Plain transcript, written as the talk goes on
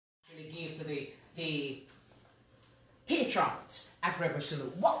to the patrons at Rebel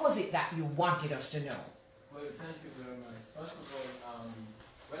Salute. What was it that you wanted us to know? Well, thank you very much. First of all,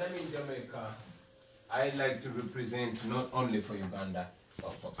 when I'm in Jamaica, I like to represent not only for Uganda,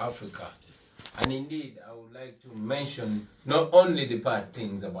 but for Africa. And indeed, I would like to mention not only the bad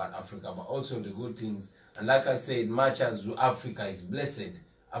things about Africa, but also the good things. And like I said, much as Africa is blessed,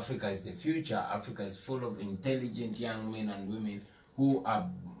 Africa is the future, Africa is full of intelligent young men and women who are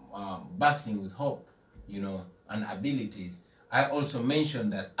bursting with hope, you know, and abilities. I also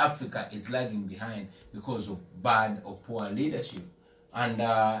mentioned that Africa is lagging behind because of bad or poor leadership. And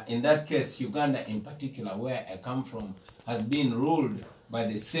in that case, Uganda in particular, where I come from, has been ruled by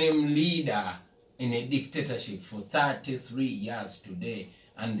the same leader in a dictatorship for 33 years today.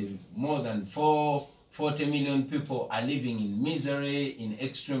 And more than 40 million people are living in misery, in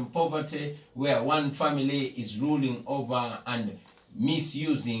extreme poverty, where one family is ruling over and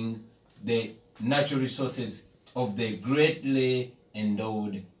misusing the natural resources of the greatly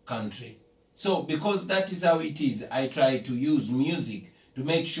endowed country. So because that is how it is, I try to use music to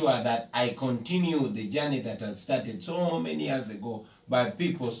make sure that I continue the journey that has started so many years ago by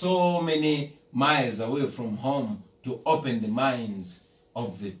people so many miles away from home to open the minds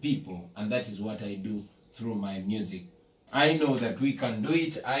of the people. And that is what I do through my music. I know that we can do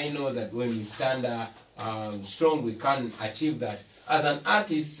it. I know that when we stand strong, we can achieve that. As an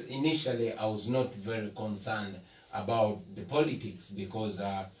artist, initially, I was not very concerned about the politics because,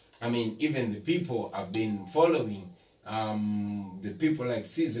 I mean, even the people I've been following, the people like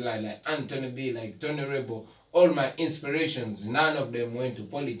Sizzla, like Anthony B, like Tony Rebel, all my inspirations, none of them went to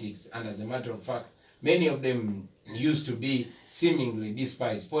politics. And as a matter of fact, many of them used to be seemingly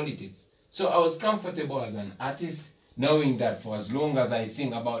despise politics. So I was comfortable as an artist, knowing that for as long as I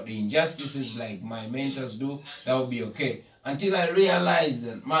sing about the injustices like my mentors do, that will be okay. Until I realized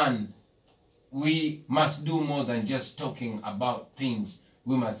that, man, we must do more than just talking about things.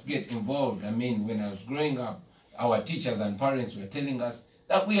 We must get involved. I mean, when I was growing up, our teachers and parents were telling us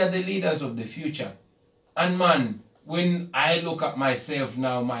that we are the leaders of the future. And man, when I look at myself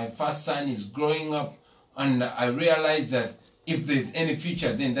now, my first son is growing up, and I realize that if there's any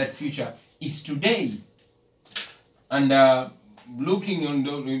future, then that future is today. And looking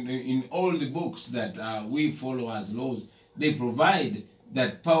in all the books that we follow as laws, they provide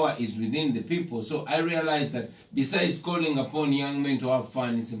that power is within the people. So I realize that besides calling upon young men to have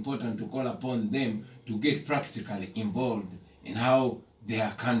fun, it's important to call upon them to get practically involved in how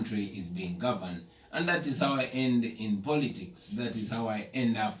their country is being governed. And that is how I end in politics. That is how I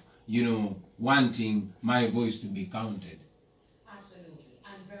end up, you know, wanting my voice to be counted. Absolutely,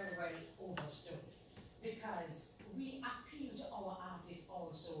 and very well understood. Because we appeal to our artists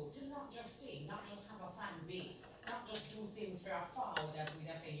also to not just sing, not just have a fan base, not just do things very forward as we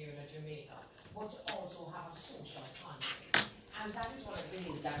just say here in Jamaica, but to also have a social content. And that is one of the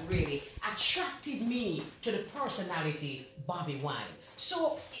things that really attracted me to the personality Bobi Wine.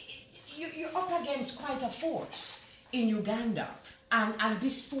 So you're up against quite a force in Uganda, and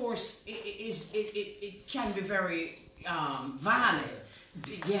this force it can be very violent.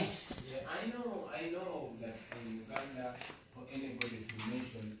 Yes. Yeah, I know that in Uganda, for anybody to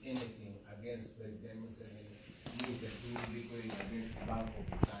mention anything against President Museveni means that you will be going against the Bank of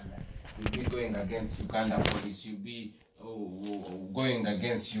Uganda. You'll be going against Uganda police. You'll be going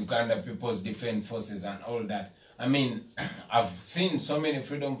against Uganda People's Defense Forces and all that. I mean, I've seen so many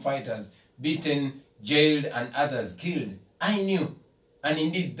freedom fighters beaten, jailed, and others killed. I knew. And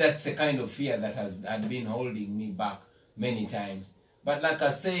indeed, that's a kind of fear that had been holding me back many times. But like I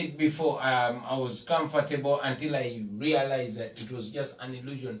said before, I was comfortable until I realized that it was just an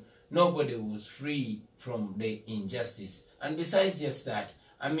illusion. Nobody was free from the injustice. And besides just that,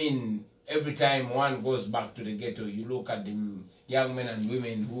 I mean, every time one goes back to the ghetto, you look at the young men and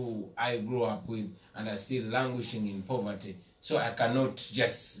women who I grew up with and are still languishing in poverty. So I cannot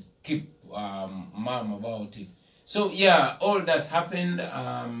just keep mum about it. So yeah, all that happened,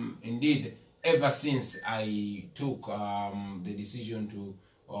 indeed, ever since I took the decision to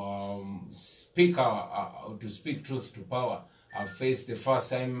speak truth to power. I faced the first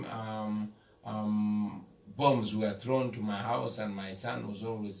time bombs were thrown to my house, and my son was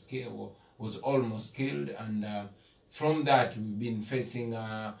always killed, was almost killed. And from that, we've been facing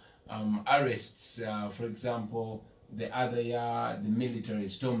arrests. For example, the other year, the military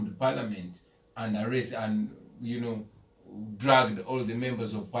stormed Parliament and arrested and dragged all the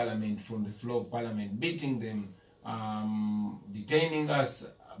members of Parliament from the floor of Parliament, beating them, detaining us,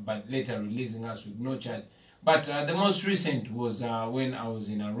 but later releasing us with no charge. But the most recent was when I was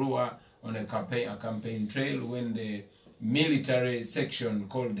in Arua on a campaign trail when the military section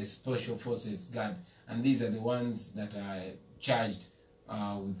called the Special Forces Guard, and these are the ones that are charged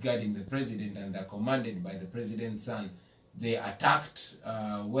with guarding the president, and they're commanded by the president's son. They attacked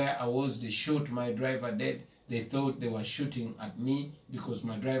where I was. They shot my driver dead. They thought they were shooting at me because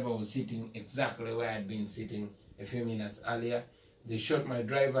my driver was sitting exactly where I'd been sitting a few minutes earlier. They shot my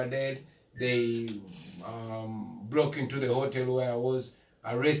driver dead. They broke into the hotel where I was,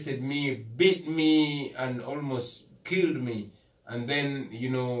 arrested me, beat me, and almost killed me. And then, you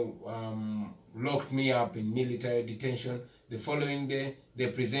know, locked me up in military detention. The following day, they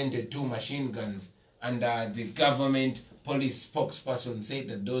presented 2 machine guns, and the government police spokesperson said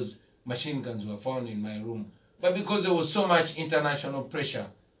that those machine guns were found in my room. But because there was so much international pressure,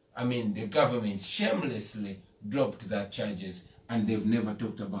 I mean, the government shamelessly dropped that charges, and they've never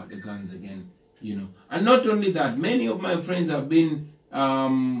talked about the guns again, you know. And not only that, many of my friends have been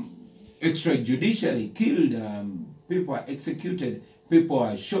extrajudicially killed. People are executed, people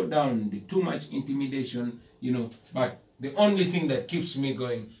are shot down, too much intimidation, you know. But the only thing that keeps me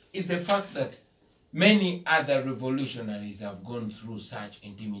going is the fact that many other revolutionaries have gone through such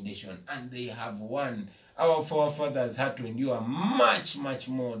intimidation, and they have won. Our forefathers had to endure much, much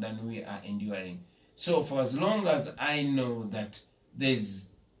more than we are enduring. So for as long as I know that there's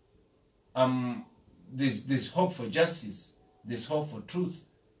hope for justice, there's hope for truth,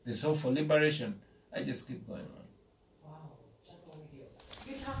 there's hope for liberation, I just keep going on.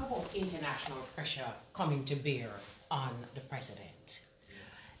 You talk about international pressure coming to bear on the president.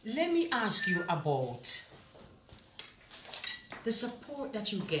 Let me ask you about the support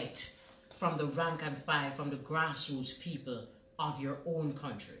that you get from the rank and file, from the grassroots people of your own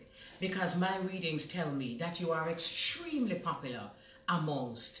country. Because my readings tell me that you are extremely popular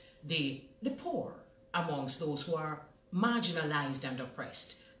amongst the poor, amongst those who are marginalized and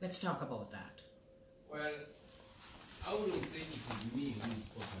oppressed. Let's talk about that. Well, I wouldn't say it is me who is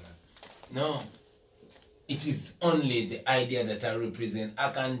popular. No. It is only the idea that I represent.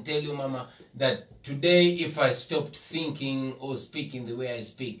 I can tell you, Mama, that today if I stopped thinking or speaking the way I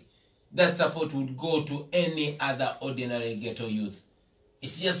speak, that support would go to any other ordinary ghetto youth.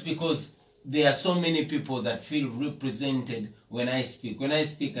 It's just because there are so many people that feel represented when I speak. When I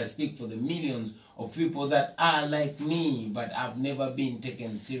speak for the millions of people that are like me, but I've never been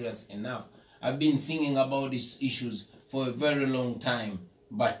taken serious enough. I've been singing about these issues for a very long time,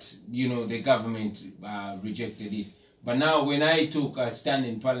 but, you know, the government rejected it. But now when I took a stand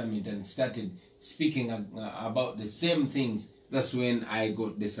in Parliament and started speaking about the same things, that's when I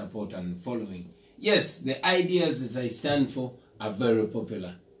got the support and following. Yes, the ideas that I stand for are very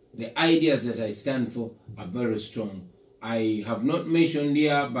popular. The ideas that I stand for are very strong. I have not mentioned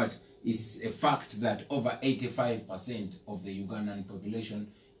here, but it's a fact that over 85% of the Ugandan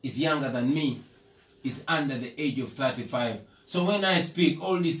population is younger than me, is under the age of 35. So when I speak,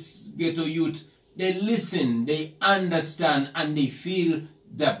 all this ghetto youth, they listen, they understand, and they feel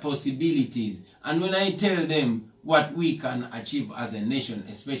the possibilities. And when I tell them what we can achieve as a nation,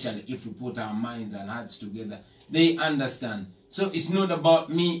 especially if we put our minds and hearts together, they understand. So it's not about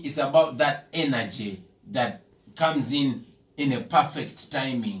me, it's about that energy that comes in a perfect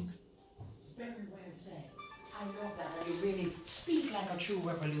timing. Very well said. I love that, and you really speak like a true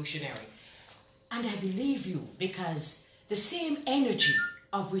revolutionary. And I believe you, because the same energy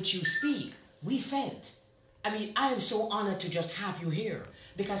of which you speak, we felt. I mean, I am so honored to just have you here,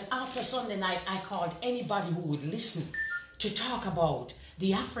 because after Sunday night, I called anybody who would listen to talk about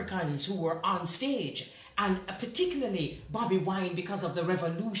the Africans who were on stage, and particularly Bobi Wine, because of the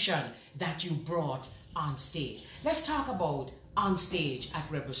revolution that you brought on stage. Let's talk about on stage at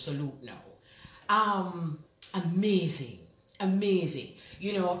Rebel Salute now. Amazing, amazing.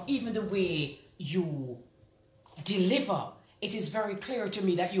 You know, even the way you deliver, it is very clear to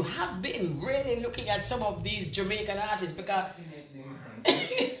me that you have been really looking at some of these Jamaican artists, because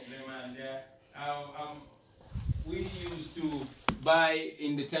we used to buy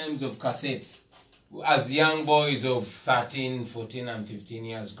in the times of cassettes. As young boys of 13, 14 and 15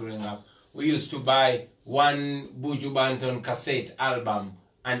 years growing up, we used to buy one Buju Banton cassette album,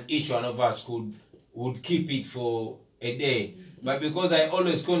 and each one of us would keep it for a day. But because I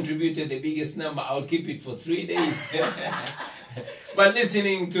always contributed the biggest number, I would keep it for 3 days. But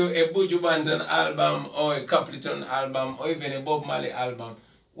listening to a Buju Banton album or a Capleton album or even a Bob Marley album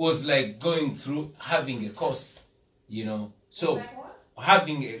was like going through having a course, you know. So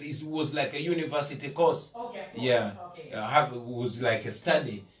having it was like a university course. Okay, yeah, okay. It was like a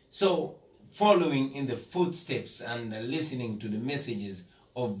study. So following in the footsteps and listening to the messages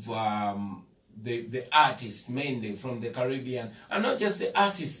of the artists, mainly from the Caribbean, and not just the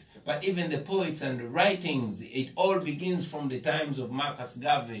artists, but even the poets and the writings, it all begins from the times of Marcus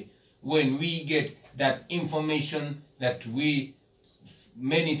Garvey, when we get that information that we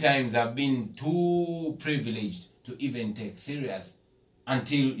many times have been too privileged to even take serious,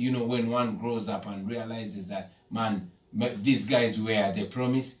 until, you know, when one grows up and realizes that, man, these guys were the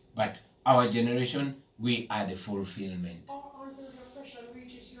promise, but our generation, we are the fulfillment. Or until the oppression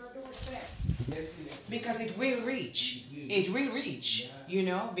reaches your doorstep. Because it will reach. It will reach, yeah. You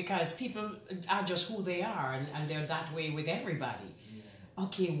know, because people are just who they are, and they're that way with everybody. Yeah.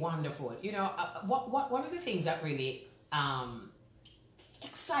 Okay, wonderful. You know, one of the things that really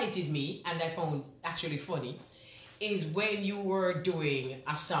excited me, and I found actually funny, is when you were doing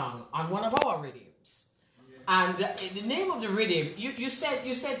a song on one of our rhythms. Yeah. And the name of the rhythm, you said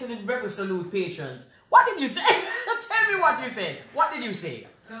to the Rebel Salute patrons, what did you say? Tell me what you said. What did you say?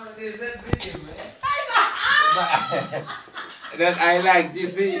 No, there's that rhythm, man. That I like. You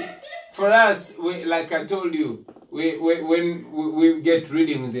see, for us, we, like I told you, when we get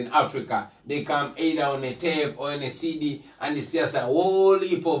rhythms in Africa, they come either on a tape or on a CD, and it's just a whole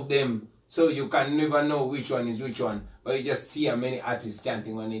heap of them. So you can never know which one is which one, but you just see how many artists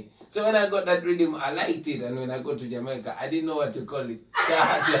chanting on it. So when I got that rhythm, I liked it, and when I go to Jamaica, I didn't know what to call it, so I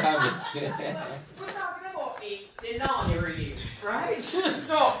had to have it. We're talking about the non-rhythm, right?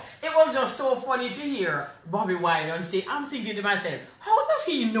 So it was just so funny to hear Bobi Wine on stage. I'm thinking to myself, how does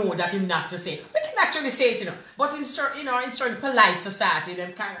he know that him not to say? We can actually say it, you know, but in certain, you know, in certain polite society,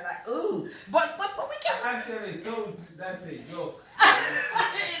 them kind of like, ooh, but we can actually don't. That's a joke.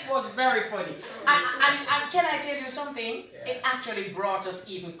 It was very funny. And can I tell you something? Yeah. It actually brought us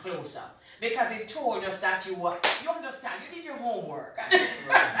even closer, because it told us that you understand, you did your homework.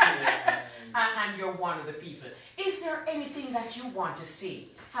 Right. And you're one of the people. Is there anything that you want to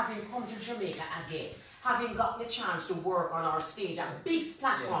see, having come to Jamaica again, having got the chance to work on our stage at a big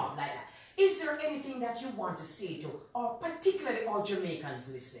platform like that? Is there anything that you want to say to, or particularly our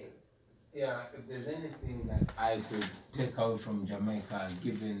Jamaicans listening? Yeah, if there's anything that I could take out from Jamaica,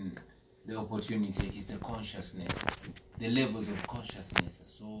 given the opportunity, is the consciousness. The levels of consciousness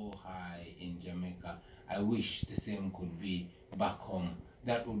are so high in Jamaica. I wish the same could be back home.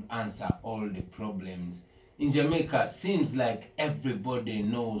 That would answer all the problems. In Jamaica, seems like everybody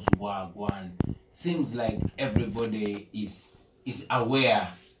knows Wagwan. Seems like everybody is aware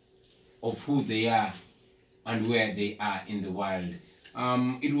of who they are and where they are in the world.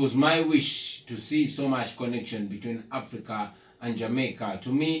 It was my wish to see so much connection between Africa and Jamaica. To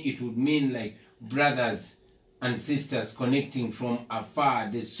me, it would mean like brothers and sisters connecting from afar.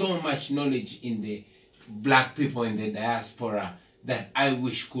 There's so much knowledge in the black people in the diaspora that I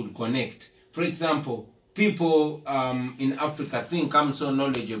wish could connect. For example, people in Africa think I'm so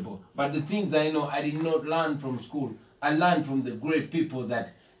knowledgeable, but the things I know, I did not learn from school. I learned from the great people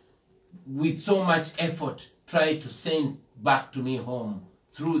that with so much effort try to send back to me home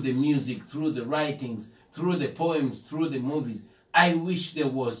through the music, through the writings, through the poems, through the movies. I wish there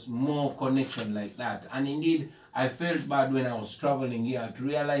was more connection like that. And indeed, I felt bad when I was traveling here to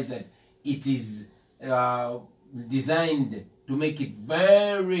realize that it is designed to make it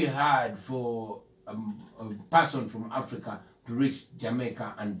very hard for a person from Africa to reach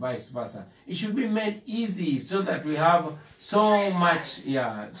Jamaica and vice versa. It should be made easy so that we have so much,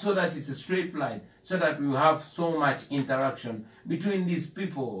 so that it's a straight line, so that we have so much interaction between these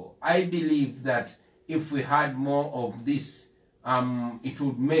people. I believe that if we had more of this, it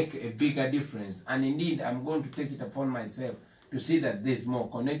would make a bigger difference. And indeed, I'm going to take it upon myself to see that there's more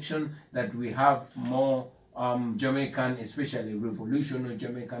connection, that we have more Jamaican, especially revolutionary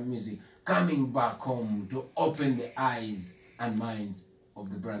Jamaican music, coming back home to open the eyes and minds of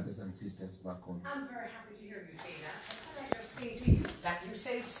the brothers and sisters back home. I'm very happy to hear you say that. Can I just say to you that you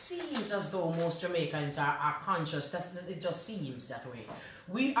said it seems as though most Jamaicans are conscious. It just seems that way.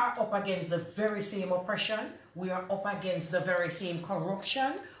 We are up against the very same oppression. We are up against the very same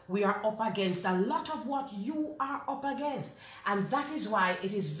corruption. We are up against a lot of what you are up against. And that is why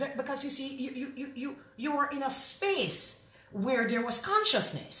it is because you see, you were in a space where there was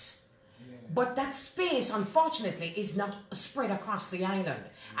consciousness. But that space, unfortunately, is not spread across the island.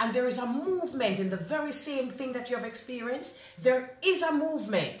 And there is a movement in the very same thing that you have experienced. There is a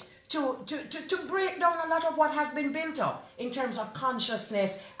movement to break down a lot of what has been built up in terms of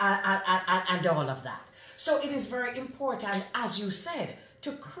consciousness and all of that. So it is very important, as you said,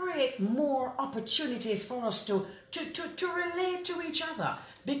 to create more opportunities for us to relate to each other,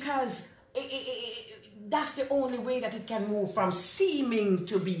 because that's the only way that it can move from seeming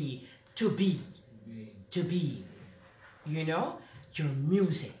to be to be, you know, your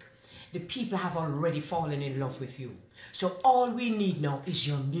music. The people have already fallen in love with you. So all we need now is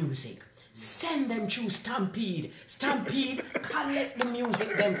your music. Send them through Stampede. Stampede, collect the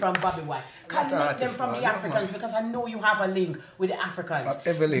music them from Bobi Wine. Collect them from the Africans, because I know you have a link with the Africans.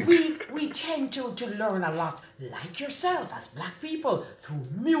 We tend to learn a lot, like yourself, as black people, through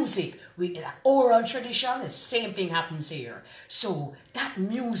music. Oral tradition, the same thing happens here. So that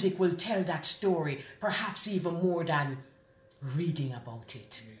music will tell that story, perhaps even more than reading about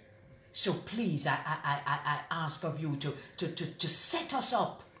it. So please, I ask of you to set us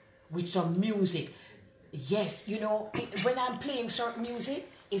up with some music. Yes, you know, when I'm playing certain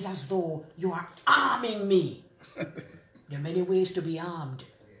music, it's as though you are arming me. There are many ways to be armed,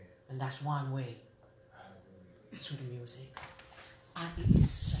 and that's one way, through the music. And it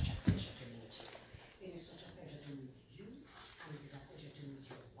is such a pleasure to meet you. It is such a pleasure to meet you, and it is a pleasure to meet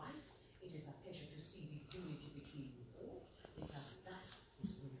your wife. It is a pleasure to see the unity between you both, because that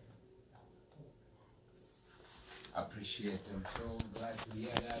is where love is. Appreciate them. So glad to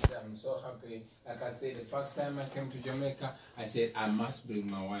hear that. I'm so happy. Like I said, the first time I came to Jamaica, I said I must bring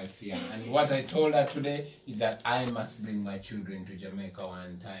my wife here. And what I told her today is that I must bring my children to Jamaica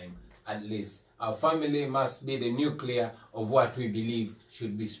one time, at least. Our family must be the nuclear of what we believe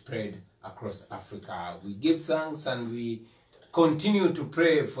should be spread across Africa. We give thanks and we continue to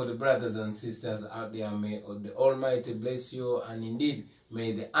pray for the brothers and sisters out there. May the Almighty bless you, and indeed,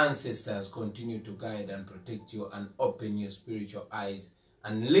 may the ancestors continue to guide and protect you and open your spiritual eyes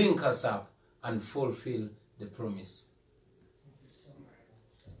and link us up and fulfill the promise. Thank you so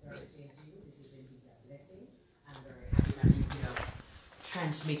much. Very same to you. This is indeed a blessing. I'm very happy that we could have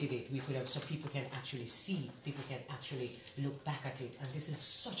transmitted it. We could have, so people can actually see, people can actually look back at it. And this is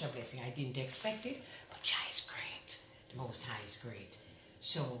such a blessing. I didn't expect it, but Jah is great. The Most High is great.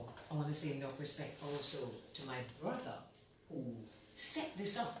 So I want to say enough respect also to my brother who set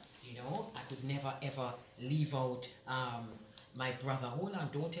this up. You know, I could never ever leave out my brother. Hold on,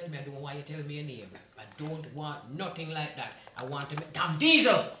 don't tell me, I don't want you to tell me a name. I don't want nothing like that. I want to make Don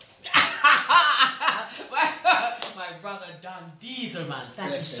Diesel. My brother Don Diesel, man.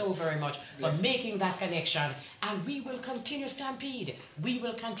 Thank you so very much for making that connection. And we will continue Stampede. We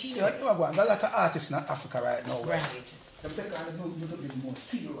will continue. There are a lot of artists in Africa right now. Right. They're taking a little bit more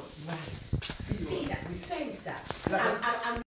serious. Right. See that, we sense that.